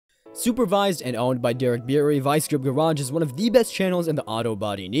Supervised and owned by Bieri, Vice Grip Garage is one of the best channels in the auto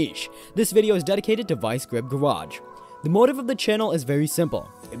body niche. This video is dedicated to Vice Grip Garage. The motive of the channel is very simple.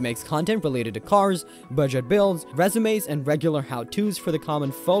 It makes content related to cars, budget builds, resumes, and regular how-tos for the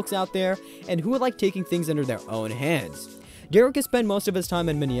common folks out there and who like taking things into their own hands. Derek has spent most of his time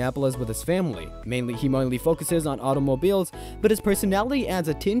in Minneapolis with his family. He mainly focuses on automobiles, but his personality adds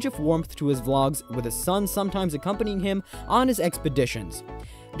a tinge of warmth to his vlogs, with his son sometimes accompanying him on his expeditions.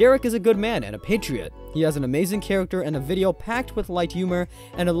 Derek is a good man and a patriot. He has an amazing character and a video packed with light humor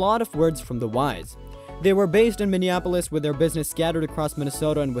and a lot of words from the wise. They were based in Minneapolis with their business scattered across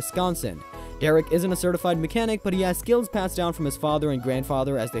Minnesota and Wisconsin. Derek isn't a certified mechanic, but he has skills passed down from his father and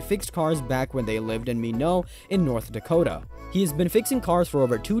grandfather as they fixed cars back when they lived in Minot in North Dakota. He has been fixing cars for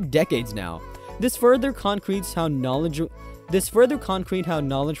over 2 decades now. This further concretes how knowledge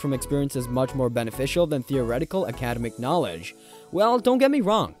from experience is much more beneficial than theoretical academic knowledge. Well, don't get me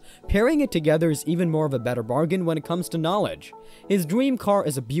wrong, pairing it together is even more of a better bargain when it comes to knowledge. His dream car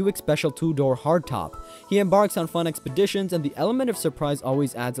is a Buick Special 2-door hardtop. He embarks on fun expeditions, and the element of surprise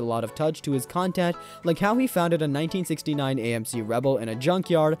always adds a lot of touch to his content, like how he founded a 1969 AMC Rebel in a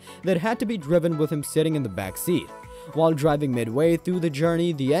junkyard that had to be driven with him sitting in the back seat. While driving midway through the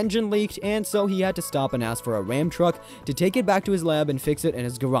journey, the engine leaked, and so he had to stop and ask for a Ram truck to take it back to his lab and fix it in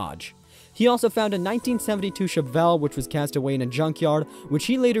his garage. He also found a 1972 Chevelle which was cast away in a junkyard, which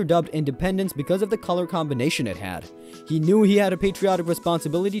he later dubbed Independence because of the color combination it had. He knew he had a patriotic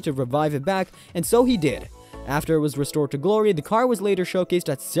responsibility to revive it back, and so he did. After it was restored to glory, the car was later showcased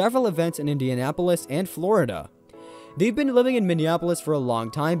at several events in Indianapolis and Florida. They've been living in Minneapolis for a long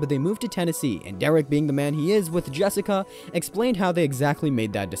time, but they moved to Tennessee, and Derek, being the man he is with Jessica, explained how they exactly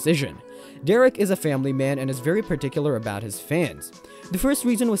made that decision. Derek is a family man and is very particular about his fans. The first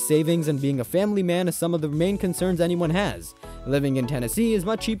reason was savings, and being a family man is some of the main concerns anyone has. Living in Tennessee is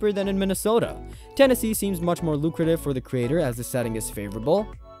much cheaper than in Minnesota. Tennessee seems much more lucrative for the creator as the setting is favorable.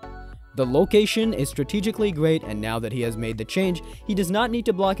 The location is strategically great, and now that he has made the change, he does not need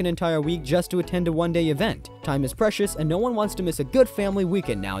to block an entire week just to attend a one-day event. Time is precious, and no one wants to miss a good family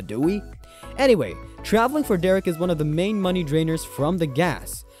weekend now, do we? Anyway, traveling for Derek is one of the main money drainers from the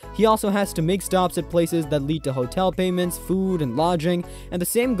gas. He also has to make stops at places that lead to hotel payments, food, and lodging, and the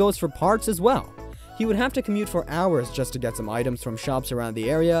same goes for parts as well. He would have to commute for hours just to get some items from shops around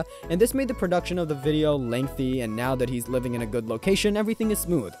the area, and this made the production of the video lengthy, and now that he's living in a good location, everything is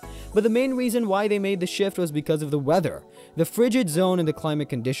smooth. But the main reason why they made the shift was because of the weather. The frigid zone and the climate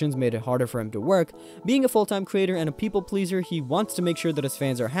conditions made it harder for him to work. Being a full-time creator and a people pleaser, he wants to make sure that his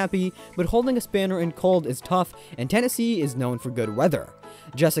fans are happy, but holding a spanner in cold is tough, and Tennessee is known for good weather.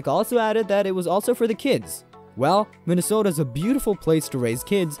 Jessica also added that it was also for the kids. Well, Minnesota is a beautiful place to raise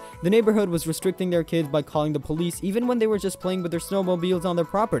kids. The neighborhood was restricting their kids by calling the police even when they were just playing with their snowmobiles on their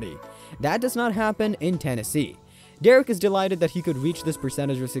property. That does not happen in Tennessee. Derek is delighted that he could reach this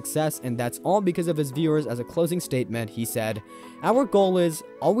percentage of success, and that's all because of his viewers. As a closing statement, he said, "Our goal is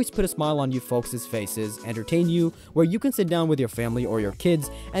always put a smile on you folks' faces, entertain you where you can sit down with your family or your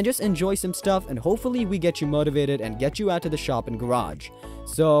kids and just enjoy some stuff, and hopefully we get you motivated and get you out to the shop and garage."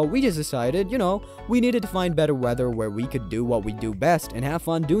 So we just decided, we needed to find better weather where we could do what we do best and have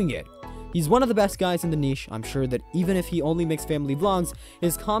fun doing it. He's one of the best guys in the niche. I'm sure that even if he only makes family vlogs,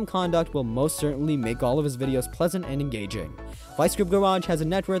 his calm conduct will most certainly make all of his videos pleasant and engaging. Vice Grip Garage has a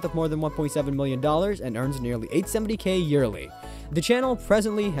net worth of more than $1.7 million and earns nearly $870K yearly. The channel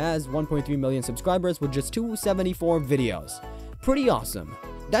presently has 1.3 million subscribers with just 274 videos. Pretty awesome.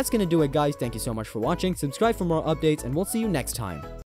 That's gonna do it, guys. Thank you so much for watching. Subscribe for more updates, and we'll see you next time.